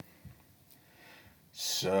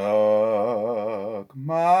Suck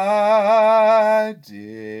my dick,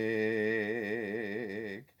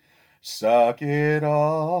 suck it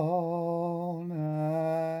all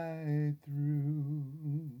night through,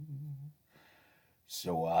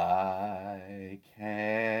 so I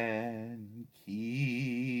can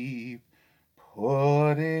keep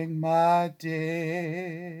putting my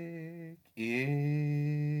dick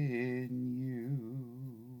in you.